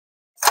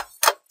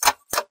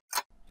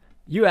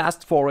You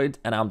asked for it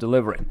and I'm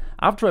delivering.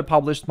 After I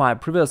published my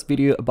previous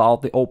video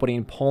about the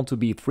opening pawn to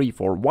b3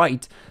 for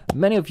white,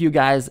 many of you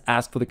guys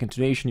asked for the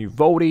continuation. You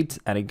voted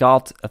and it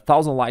got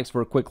 1,000 likes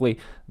very quickly.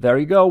 There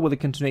you go with the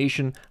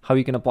continuation, how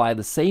you can apply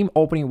the same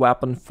opening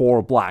weapon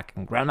for black.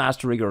 And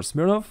Grandmaster Igor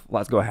Smirnov,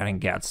 let's go ahead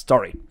and get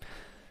started.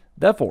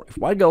 Therefore, if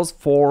white goes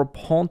for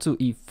pawn to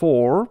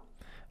e4,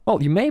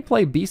 well, you may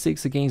play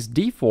b6 against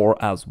d4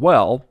 as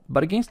well,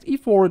 but against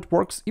e4 it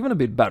works even a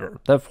bit better.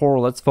 Therefore,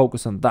 let's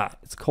focus on that.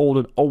 It's called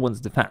an Owen's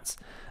defense.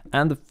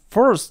 And the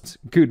first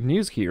good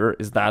news here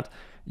is that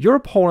your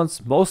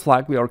opponents most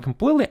likely are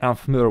completely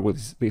unfamiliar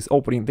with this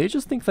opening. They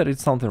just think that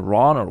it's something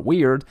wrong or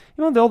weird,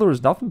 even though there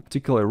is nothing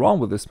particularly wrong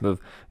with this move.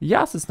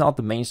 Yes, it's not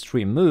the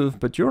mainstream move,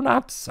 but you're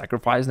not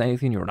sacrificing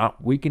anything, you're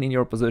not weakening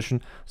your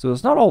position, so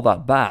it's not all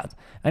that bad.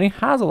 And it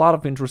has a lot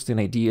of interesting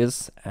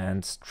ideas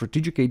and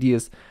strategic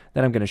ideas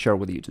that I'm going to share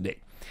with you today.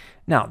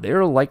 Now,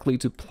 they're likely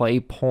to play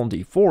pawn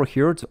d4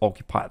 here to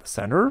occupy the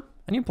center,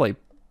 and you play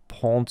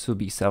pawn to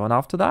b7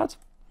 after that,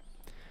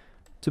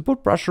 to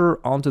put pressure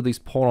onto this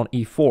pawn on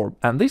e4,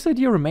 and this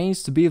idea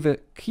remains to be the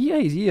key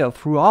idea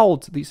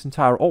throughout this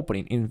entire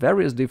opening in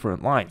various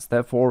different lines,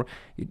 therefore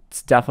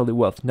it's definitely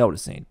worth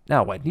noticing.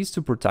 Now white needs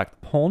to protect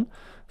the pawn,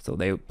 so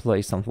they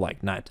play something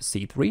like knight to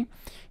c3.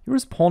 You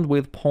respond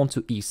with pawn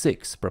to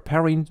e6,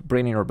 preparing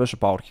bringing your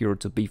bishop out here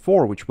to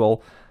b4, which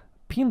will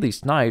pin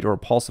this knight, or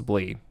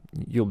possibly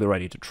you'll be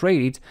ready to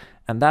trade it,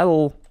 and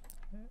that'll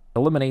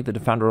eliminate the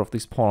defender of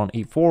this pawn on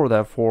e4,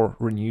 therefore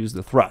renews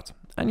the threat.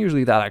 And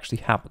usually that actually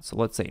happens. So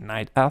let's say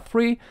knight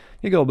f3,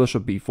 you go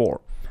bishop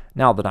b4.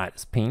 Now the knight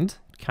is pinned,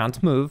 it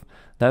can't move,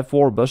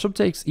 therefore bishop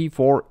takes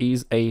e4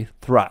 is a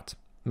threat.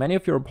 Many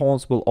of your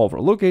opponents will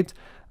overlook it.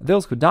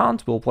 Those who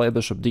don't will play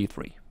bishop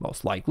d3,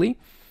 most likely.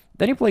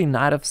 Then you play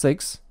knight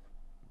f6,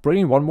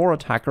 bringing one more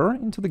attacker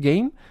into the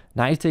game.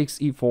 Knight takes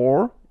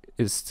e4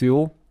 is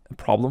still a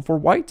problem for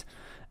white.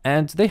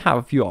 And they have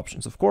a few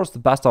options. Of course, the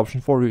best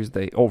option for you is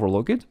they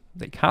overlook it,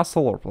 they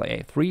castle or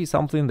play a3,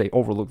 something, they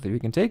overlook that you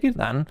can take it,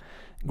 then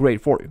great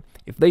for you.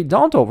 If they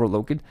don't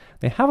overlook it,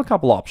 they have a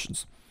couple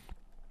options.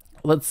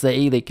 Let's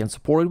say they can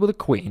support it with a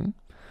queen,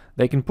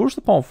 they can push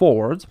the pawn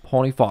forward,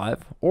 pawn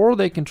e5, or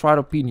they can try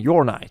to pin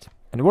your knight.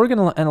 And we're going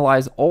to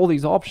analyze all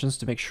these options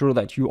to make sure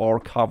that you are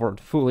covered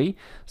fully.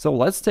 So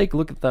let's take a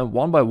look at them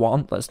one by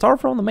one. Let's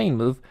start from the main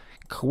move,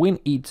 queen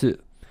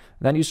e2.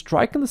 Then you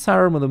strike in the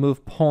center with the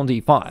move pawn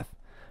d5.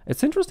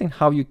 It's interesting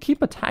how you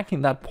keep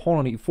attacking that pawn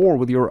on e4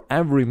 with your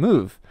every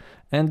move.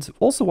 And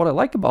also what I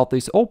like about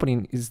this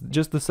opening is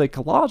just the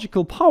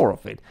psychological power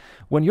of it.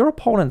 When your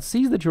opponent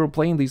sees that you're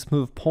playing this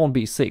move pawn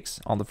b6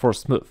 on the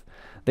first move,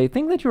 they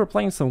think that you're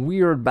playing some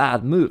weird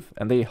bad move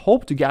and they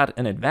hope to get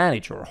an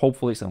advantage or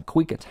hopefully some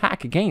quick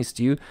attack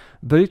against you,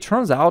 but it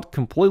turns out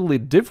completely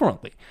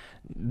differently.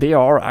 They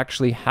are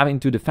actually having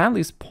to defend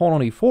this pawn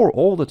on e4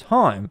 all the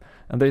time,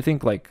 and they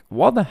think like,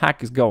 what the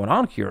heck is going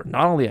on here?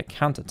 Not only I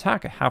can't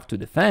attack, I have to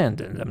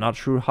defend, and I'm not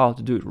sure how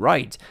to do it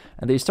right.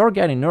 And they start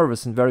getting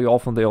nervous, and very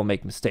often they'll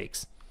make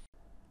mistakes.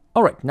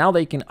 Alright, now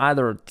they can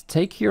either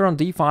take here on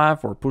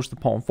d5 or push the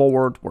pawn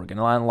forward. We're going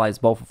to analyze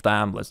both of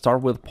them. Let's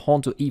start with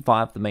pawn to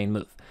e5, the main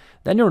move.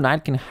 Then your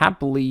knight can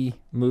happily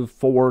move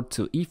forward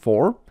to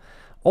e4,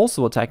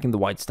 also attacking the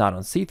white's knight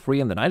on c3,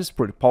 and the knight is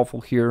pretty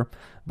powerful here.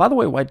 By the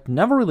way, white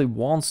never really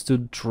wants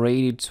to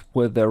trade it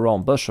with their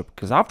own bishop,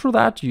 because after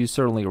that you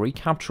certainly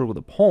recapture with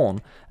a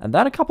pawn, and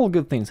then a couple of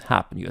good things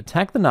happen. You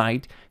attack the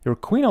knight, your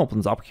queen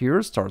opens up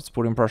here, starts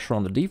putting pressure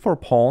on the d4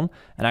 pawn,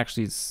 and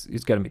actually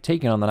it's going to be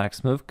taken on the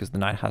next move because the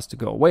knight has to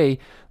go away.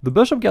 The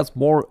bishop gets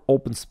more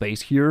open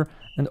space here,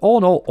 and all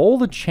in all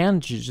the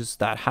changes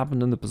that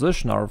happened in the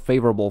position are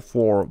favorable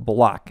for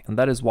black, and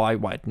that is why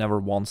white never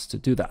wants to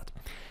do that.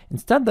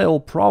 Instead, they'll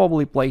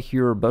probably play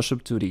here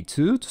bishop to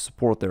d2 to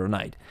support their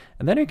knight.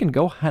 And then you can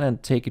go ahead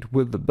and take it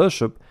with the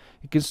bishop.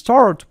 You can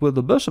start with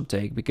the bishop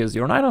take because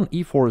your knight on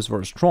e4 is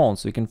very strong.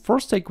 So you can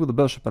first take with the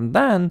bishop and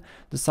then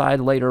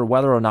decide later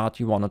whether or not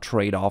you want to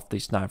trade off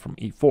this knight from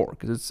e4.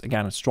 Because it's,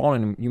 again, it's strong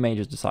and you may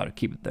just decide to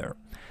keep it there.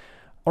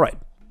 Alright.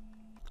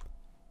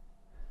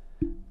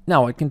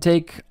 Now, it can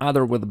take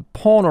either with a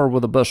pawn or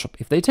with a bishop.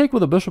 If they take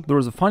with a bishop, there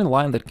is a funny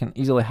line that can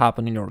easily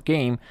happen in your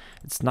game.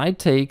 It's knight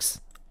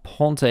takes,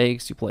 pawn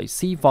takes, you play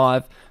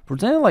c5,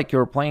 pretending like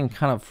you're playing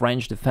kind of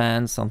French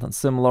defense, something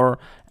similar,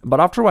 but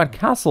after white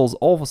castles,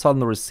 all of a sudden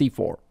there is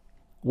c4.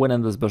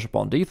 Winning this bishop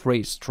on d3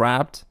 is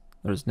trapped,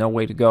 there's no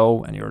way to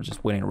go, and you're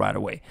just winning right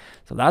away.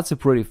 So that's a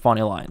pretty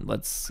funny line.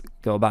 Let's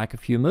go back a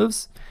few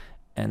moves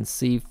and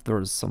see if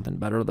there's something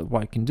better that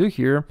white can do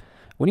here.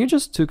 When you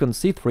just took on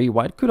c3,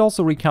 white could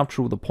also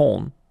recapture with a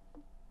pawn,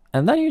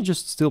 and then you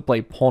just still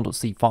play pawn to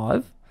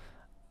c5,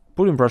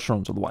 putting pressure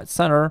onto the white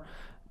center.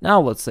 Now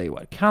let's say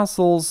white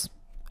castles,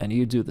 and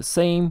you do the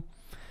same.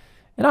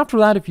 And after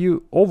that, if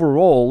you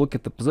overall look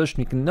at the position,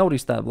 you can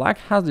notice that black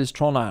has this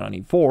strong knight on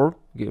e4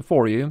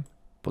 for you,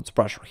 puts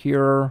pressure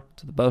here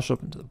to the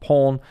bishop and to the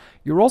pawn.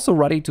 You're also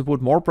ready to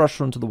put more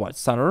pressure into the white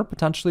center,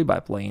 potentially by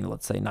playing,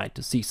 let's say, knight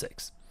to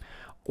c6.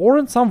 Or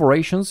in some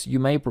variations, you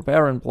may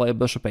prepare and play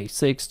bishop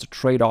a6 to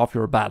trade off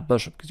your bad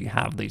bishop, because you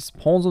have these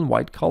pawns on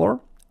white color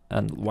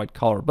and white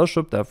color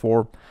bishop,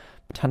 therefore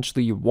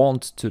potentially you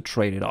want to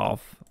trade it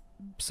off.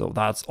 So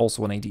that's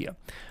also an idea.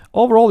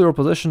 Overall, your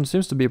position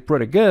seems to be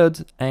pretty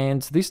good,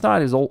 and this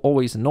knight is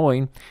always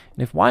annoying,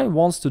 and if white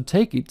wants to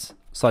take it,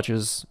 such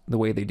as the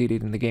way they did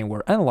it in the game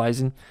we're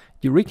analyzing,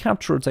 you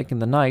recapture taking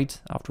the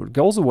knight after it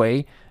goes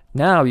away.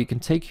 Now you can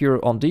take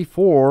here on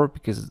d4,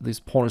 because this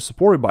pawn is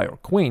supported by your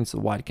queen, so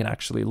white can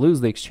actually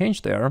lose the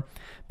exchange there.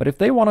 But if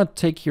they want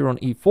to take here on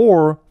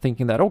e4,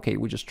 thinking that, okay,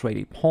 we just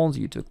traded pawns,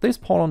 you took this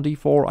pawn on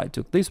d4, I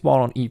took this pawn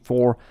on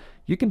e4,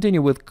 you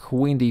continue with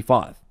queen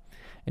d5.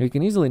 And you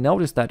can easily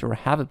notice that your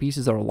half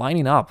pieces are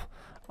lining up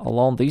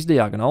along this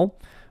diagonal,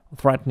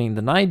 threatening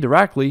the knight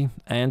directly,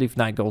 and if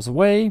knight goes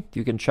away,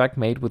 you can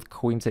checkmate with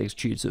queen takes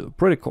g2.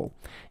 Pretty cool.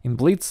 In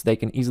blitz, they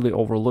can easily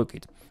overlook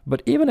it.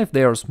 But even if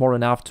they are smart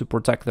enough to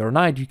protect their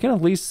knight, you can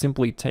at least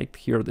simply take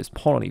here this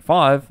pawn on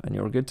e5, and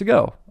you're good to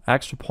go.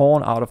 Extra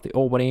pawn out of the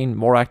opening,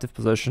 more active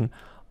position,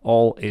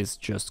 all is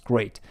just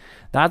great.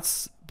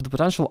 That's the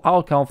potential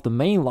outcome of the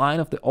main line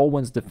of the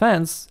Owen's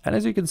defense, and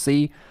as you can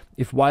see,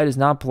 if white is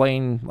not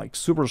playing like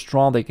super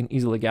strong, they can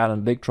easily get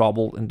in big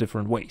trouble in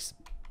different ways.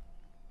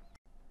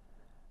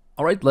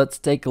 Alright, let's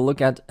take a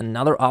look at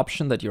another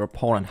option that your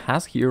opponent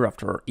has here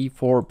after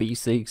e4,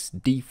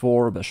 b6,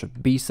 d4, bishop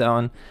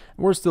b7.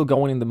 We're still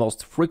going in the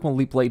most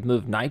frequently played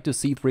move, knight to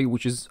c3,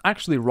 which is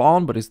actually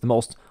wrong, but it's the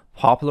most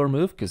popular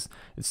move, because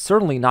it's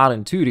certainly not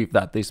intuitive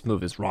that this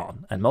move is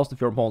wrong, and most of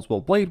your opponents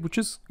will play it, which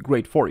is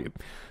great for you.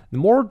 The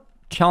more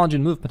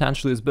challenging move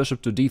potentially is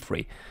bishop to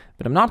d3,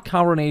 but I'm not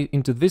covering it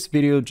into this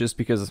video just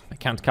because I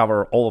can't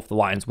cover all of the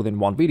lines within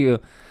one video.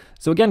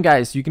 So again,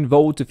 guys, you can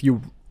vote if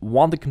you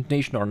want the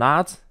continuation or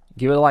not.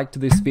 Give it a like to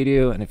this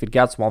video, and if it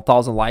gets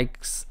 1000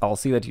 likes, I'll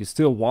see that you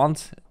still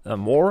want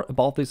more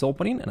about this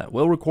opening, and I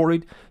will record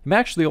it. You may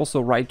actually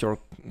also write your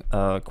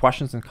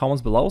questions and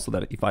comments below, so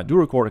that if I do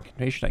record a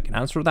continuation, I can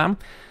answer them,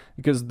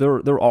 because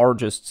there are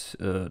just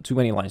too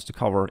many lines to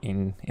cover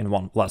in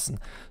one lesson.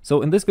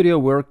 So in this video,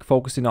 we're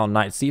focusing on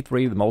knight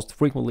c3, the most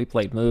frequently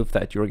played move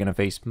that you're going to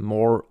face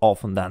more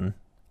often than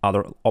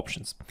other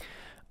options.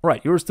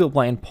 Right, you're still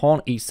playing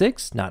pawn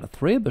e6, knight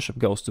f3, bishop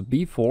goes to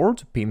b4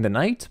 to pin the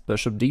knight,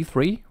 bishop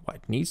d3,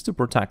 white needs to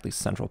protect the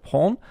central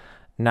pawn,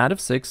 knight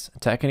f6,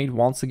 attacking it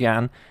once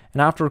again, and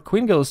after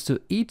queen goes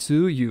to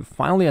e2, you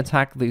finally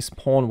attack this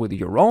pawn with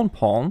your own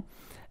pawn,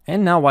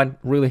 and now white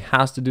really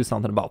has to do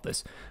something about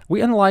this.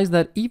 We analyzed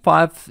that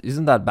e5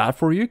 isn't that bad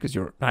for you, because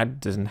your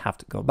knight doesn't have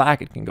to go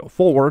back, it can go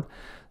forward.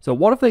 So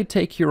what if they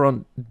take here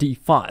on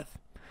d5?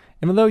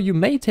 Even though you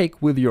may take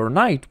with your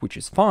knight, which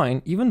is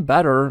fine, even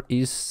better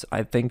is,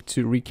 I think,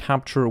 to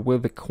recapture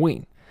with the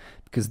queen.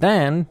 Because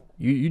then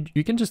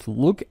you can just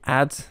look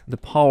at the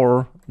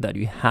power that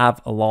you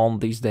have along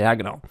this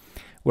diagonal.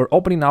 We're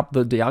opening up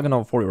the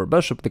diagonal for your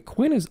bishop. The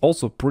queen is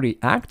also pretty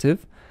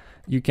active.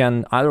 You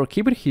can either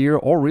keep it here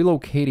or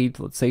relocate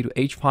it, let's say, to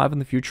h5 in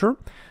the future.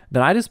 The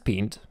knight is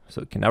pinned, so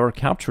you can never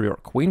capture your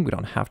queen. We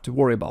don't have to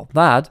worry about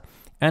that.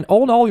 And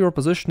all in all, your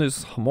position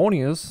is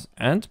harmonious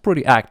and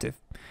pretty active.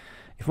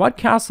 If white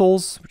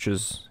castles, which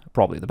is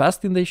probably the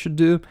best thing they should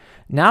do,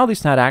 now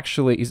this knight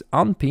actually is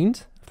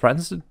unpinned,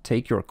 threatens to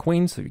take your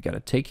queen, so you gotta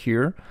take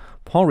here,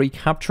 pawn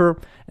recapture,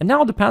 and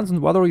now it depends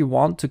on whether you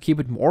want to keep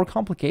it more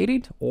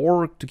complicated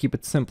or to keep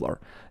it simpler.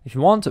 If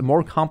you want a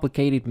more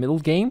complicated middle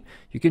game,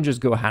 you can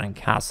just go ahead and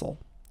castle,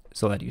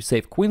 so that you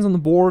save queens on the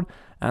board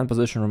and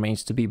position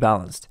remains to be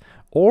balanced.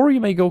 Or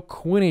you may go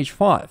queen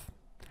h5.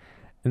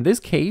 In this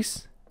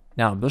case,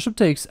 now, bishop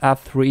takes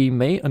f3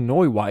 may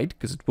annoy white,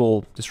 because it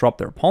will disrupt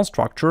their pawn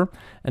structure,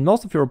 and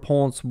most of your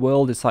opponents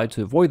will decide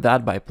to avoid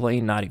that by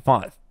playing knight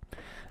e5.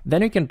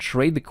 Then you can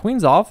trade the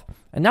queens off,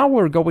 and now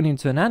we're going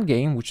into an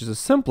endgame, which is a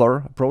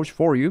simpler approach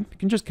for you. You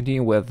can just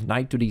continue with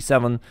knight to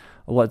d7,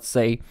 let's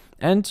say,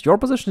 and your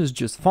position is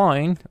just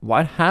fine.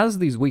 White has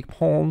these weak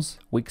pawns,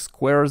 weak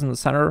squares in the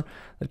center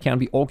that can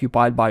be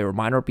occupied by your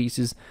minor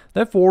pieces.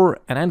 Therefore,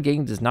 an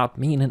endgame does not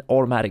mean an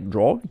automatic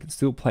draw. You can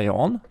still play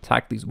on,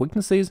 attack these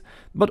weaknesses,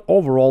 but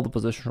overall the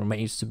position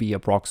remains to be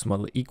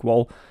approximately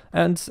equal.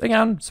 And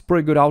again, it's a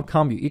pretty good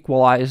outcome. You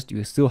equalized,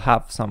 you still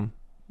have some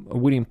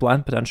winning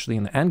plan potentially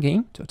in the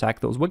endgame to attack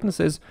those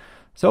weaknesses,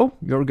 so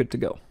you're good to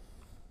go.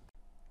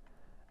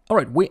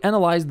 Alright, we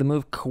analyzed the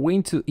move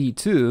queen to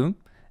e2,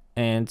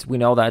 and we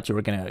know that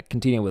you're gonna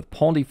continue with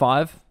pawn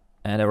d5,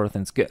 and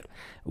everything's good.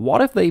 What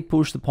if they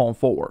push the pawn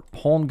forward?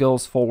 Pawn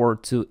goes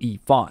forward to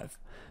e5.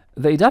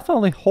 They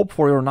definitely hope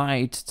for your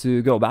knight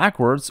to go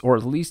backwards, or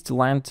at least to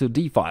land to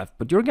d5,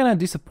 but you're gonna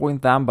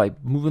disappoint them by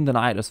moving the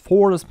knight as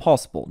forward as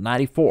possible,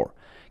 knight e4.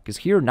 Because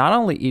here, not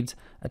only it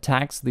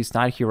attacks this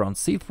knight here on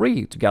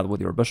c3 together with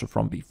your bishop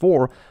from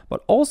b4,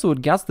 but also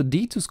it gets the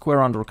d2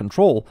 square under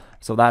control,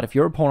 so that if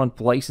your opponent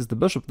places the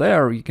bishop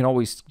there, you can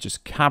always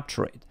just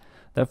capture it.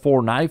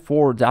 Therefore, knight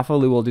e4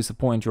 definitely will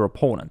disappoint your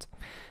opponent.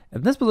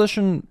 In this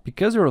position,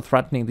 because you're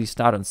threatening this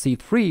knight on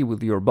c3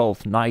 with your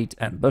both knight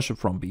and bishop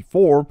from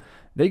b4,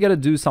 they gotta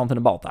do something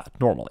about that,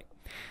 normally.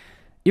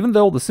 Even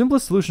though the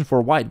simplest solution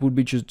for white would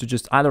be to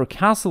just either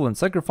castle and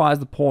sacrifice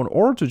the pawn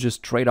or to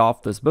just trade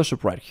off this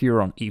bishop right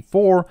here on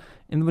e4,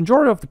 in the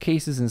majority of the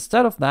cases,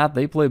 instead of that,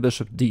 they play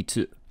bishop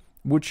d2.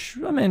 Which,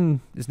 I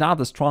mean, is not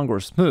the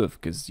strongest move,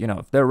 because, you know,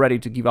 if they're ready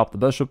to give up the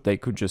bishop, they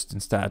could just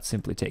instead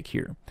simply take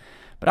here.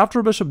 But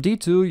after bishop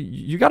d2,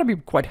 you gotta be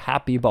quite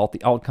happy about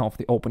the outcome of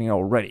the opening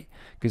already,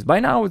 because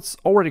by now it's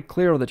already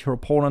clear that your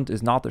opponent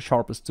is not the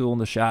sharpest tool in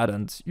the shed,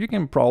 and you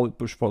can probably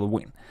push for the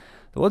win.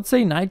 So let's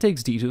say knight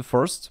takes d2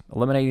 first,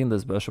 eliminating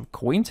this bishop,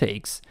 queen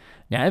takes.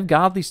 Now I've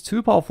got these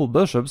two powerful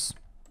bishops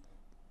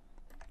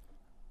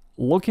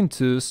looking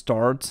to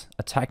start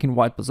attacking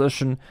white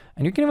position,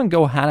 and you can even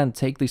go ahead and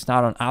take this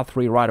knight on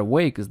a3 right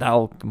away, because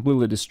that'll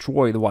completely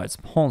destroy the white's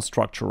pawn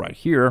structure right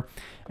here.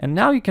 And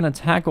now you can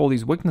attack all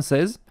these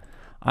weaknesses,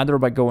 either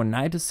by going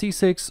knight to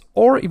c6,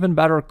 or even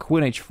better,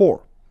 queen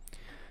h4.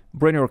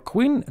 Bring your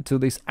queen to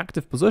this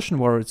active position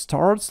where it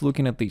starts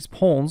looking at these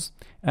pawns,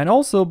 and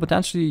also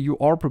potentially you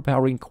are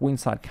preparing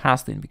queenside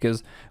casting,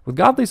 because we've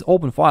got this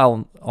open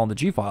file on the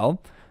g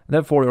file.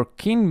 Therefore, your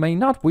king may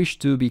not wish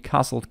to be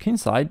castled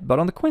kingside, but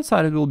on the queen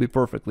side it will be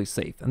perfectly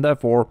safe, and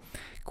therefore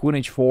queen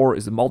h4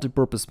 is a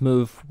multi-purpose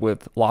move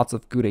with lots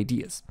of good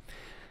ideas.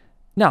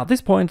 Now, at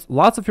this point,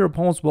 lots of your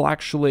opponents will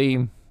actually,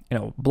 you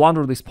know,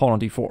 blunder this pawn on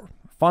d4,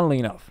 funnily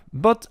enough.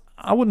 But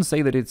I wouldn't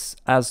say that it's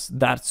as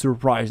that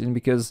surprising,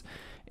 because,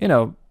 you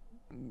know,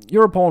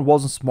 your opponent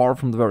wasn't smart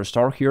from the very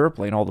start here,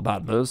 playing all the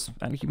bad moves,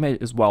 and he may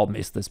as well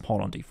miss this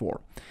pawn on d4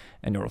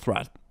 and your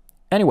threat.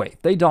 Anyway,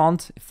 they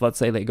don't. If, let's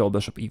say, they go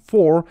bishop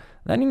e4,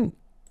 then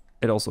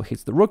it also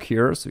hits the rook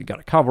here, so you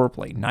gotta cover,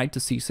 play knight to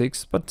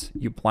c6, but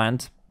you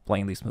planned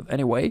playing this move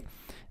anyway.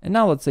 And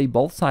now let's say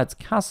both sides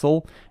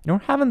castle, and you're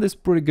having this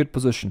pretty good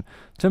position.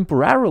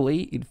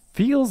 Temporarily, it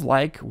feels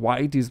like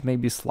white is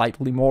maybe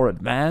slightly more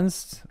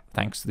advanced,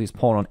 thanks to this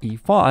pawn on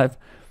e5,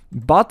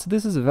 but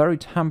this is a very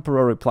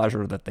temporary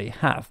pleasure that they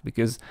have,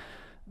 because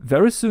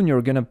very soon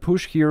you're gonna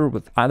push here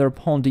with either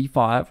pawn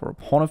d5 or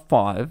pawn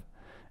f5,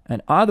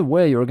 and either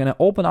way, you're going to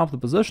open up the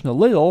position a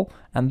little,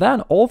 and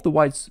then all of the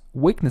white's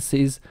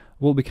weaknesses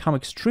will become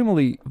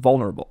extremely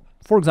vulnerable.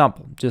 For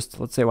example, just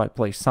let's say white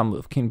plays some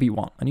move, king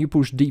b1, and you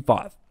push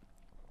d5.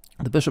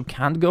 The bishop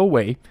can't go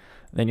away,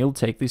 then you'll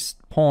take this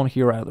pawn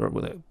here either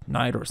with a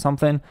knight or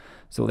something,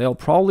 so they'll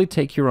probably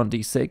take here on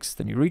d6,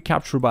 then you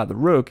recapture by the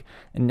rook,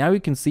 and now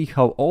you can see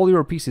how all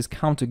your pieces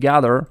come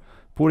together,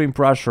 putting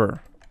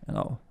pressure, you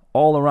know,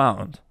 all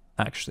around,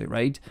 actually,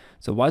 right?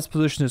 So white's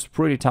position is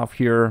pretty tough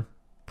here,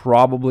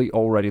 probably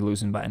already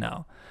losing by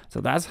now.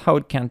 So that's how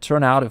it can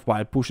turn out if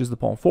white pushes the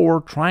pawn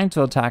forward, trying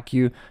to attack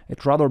you.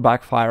 It rather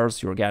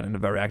backfires, you're getting a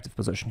very active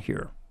position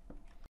here.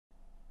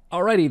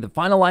 Alrighty, the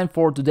final line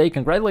for today.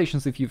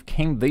 Congratulations if you've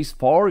came this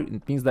far.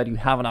 It means that you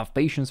have enough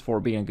patience for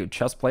being a good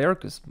chess player,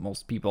 because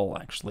most people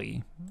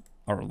actually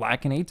are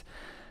lacking it.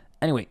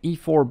 Anyway,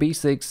 e4,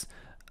 b6.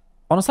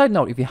 On a side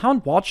note, if you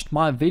haven't watched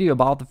my video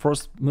about the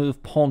first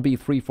move pawn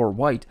b3 for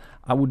white,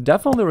 I would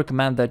definitely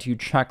recommend that you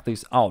check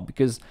this out,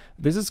 because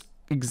this is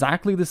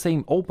exactly the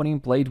same opening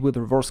played with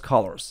reverse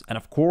colors, and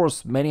of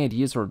course many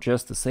ideas are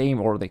just the same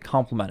or they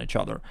complement each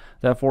other.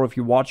 Therefore, if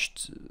you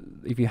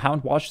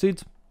haven't watched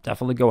it,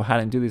 definitely go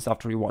ahead and do this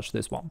after you watch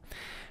this one.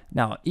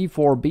 Now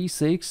e4,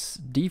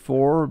 b6,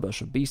 d4,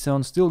 bishop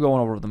b7, still going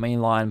over the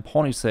main line,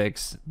 pawn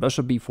e6,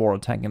 bishop b4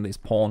 attacking this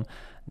pawn,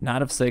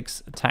 knight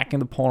f6 attacking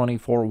the pawn on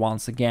e4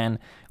 once again.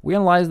 We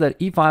analyze that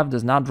e5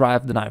 does not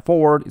drive the knight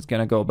forward, it's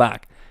gonna go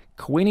back.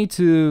 Queen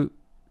e2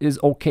 is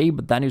okay,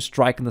 but then you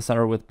strike in the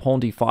center with pawn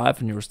d5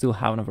 and you're still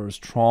having a very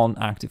strong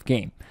active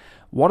game.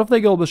 What if they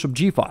go bishop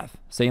g5,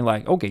 saying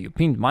like, okay, you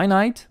pinned my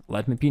knight,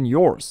 let me pin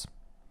yours.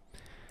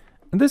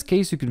 In this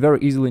case, you could very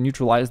easily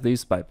neutralize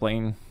this by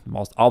playing the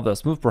most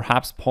obvious move,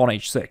 perhaps pawn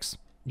h6,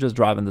 just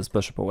driving this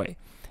bishop away.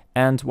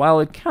 And while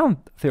it can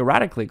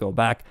theoretically go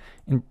back,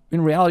 in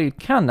reality it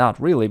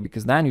cannot really,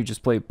 because then you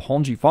just play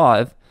pawn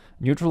g5,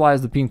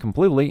 neutralize the pin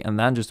completely, and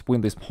then just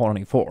win this pawn on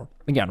e4.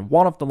 Again,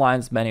 one of the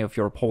lines many of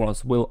your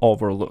opponents will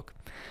overlook.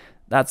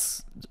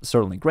 That's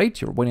certainly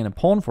great, you're winning a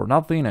pawn for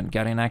nothing and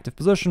getting an active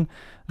position.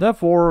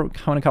 Therefore,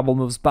 coming a couple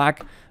moves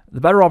back, the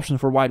better option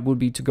for white would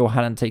be to go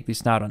ahead and take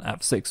this knight on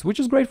f6, which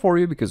is great for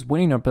you, because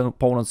winning your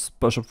opponent's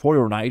bishop for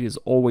your knight is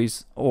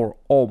always, or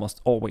almost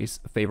always,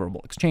 a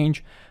favorable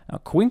exchange. Now,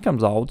 queen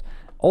comes out,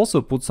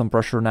 also puts some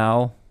pressure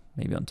now,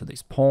 maybe onto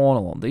this pawn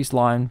along this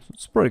line, so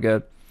it's pretty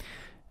good.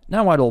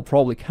 Now white will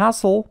probably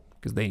castle,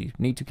 because they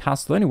need to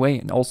castle anyway,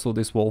 and also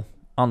this will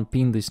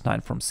unpin this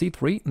knight from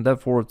c3, and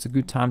therefore it's a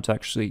good time to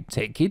actually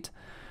take it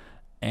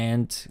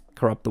and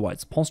corrupt the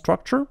white's pawn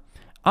structure.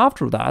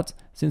 After that,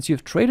 since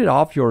you've traded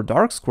off your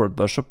dark squared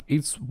bishop,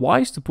 it's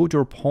wise to put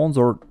your pawns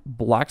or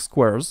black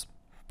squares,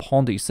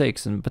 pawn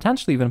d6, and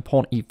potentially even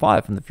pawn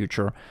e5 in the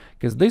future,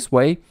 because this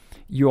way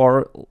you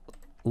are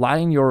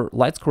letting your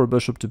light squared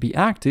bishop to be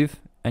active,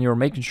 and you're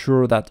making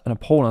sure that an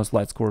opponent's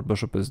light squared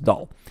bishop is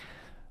dull.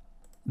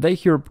 They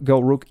here go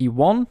rook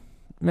e1,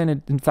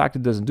 and in fact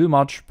it doesn't do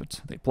much,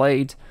 but they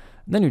play it.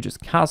 Then you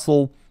just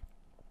castle,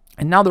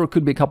 and now there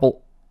could be a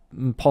couple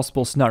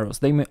possible scenarios.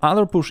 They may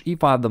either push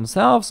e5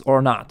 themselves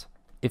or not.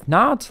 If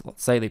not,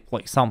 let's say they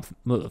play some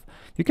move,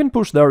 you can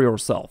push there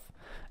yourself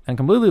and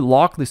completely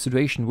lock the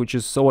situation, which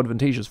is so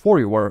advantageous for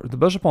you, where the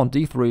bishop on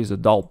d3 is a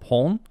dull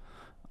pawn,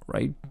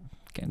 right?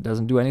 Again,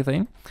 doesn't do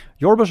anything.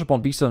 Your bishop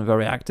on b7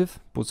 very active,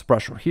 puts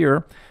pressure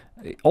here.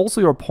 Also,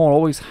 your pawn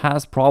always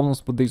has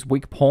problems with these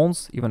weak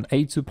pawns. Even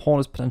a2 pawn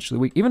is potentially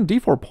weak. Even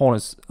d4 pawn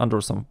is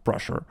under some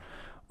pressure,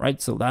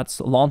 right? So that's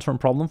a long-term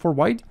problem for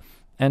white.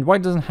 And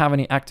white doesn't have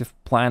any active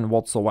plan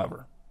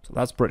whatsoever. So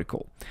that's pretty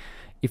cool.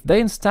 If they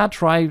instead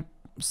try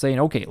saying,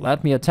 okay,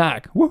 let me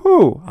attack,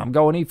 woohoo, I'm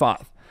going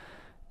e5.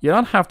 You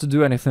don't have to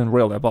do anything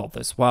really about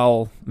this.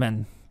 Well,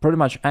 man, pretty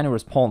much any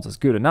response is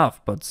good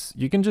enough, but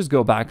you can just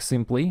go back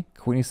simply,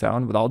 queen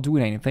e7, without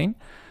doing anything.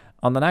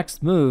 On the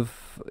next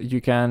move,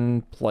 you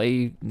can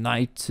play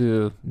knight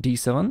to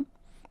d7.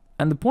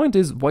 And the point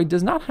is, white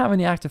does not have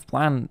any active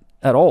plan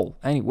at all,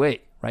 anyway,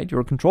 right?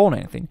 You're controlling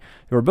anything.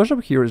 Your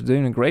bishop here is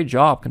doing a great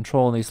job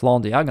controlling this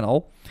long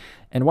diagonal.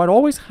 And white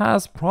always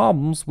has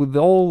problems with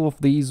all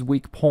of these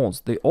weak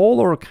pawns. They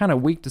all are kind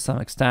of weak to some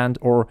extent,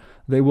 or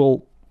they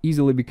will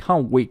easily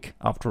become weak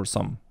after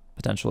some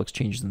potential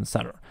exchanges in the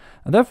center.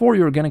 And therefore,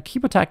 you're going to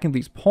keep attacking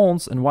these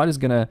pawns, and white is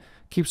going to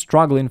keep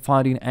struggling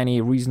finding any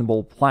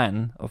reasonable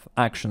plan of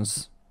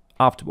actions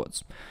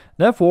afterwards.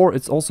 Therefore,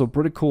 it's also a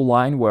pretty cool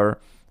line where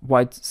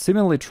white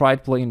seemingly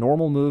tried playing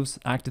normal moves,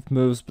 active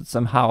moves, but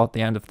somehow at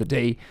the end of the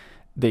day,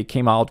 they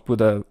came out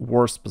with a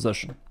worse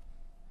position.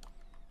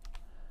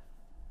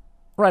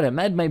 Right, I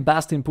made my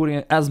best in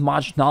putting as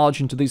much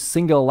knowledge into this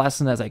single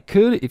lesson as I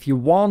could. If you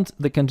want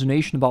the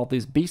continuation about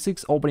this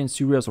b6 opening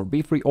series or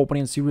b3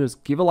 opening series,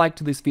 give a like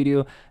to this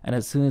video, and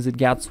as soon as it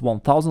gets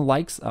 1000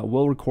 likes, I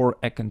will record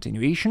a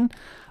continuation.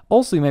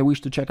 Also, you may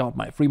wish to check out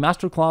my free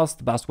masterclass,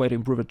 the best way to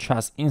improve at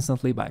chess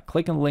instantly by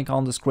clicking the link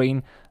on the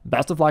screen.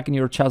 Best of luck in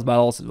your chess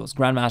battles. It was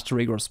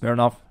Grandmaster Igor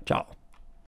Smirnov. Ciao.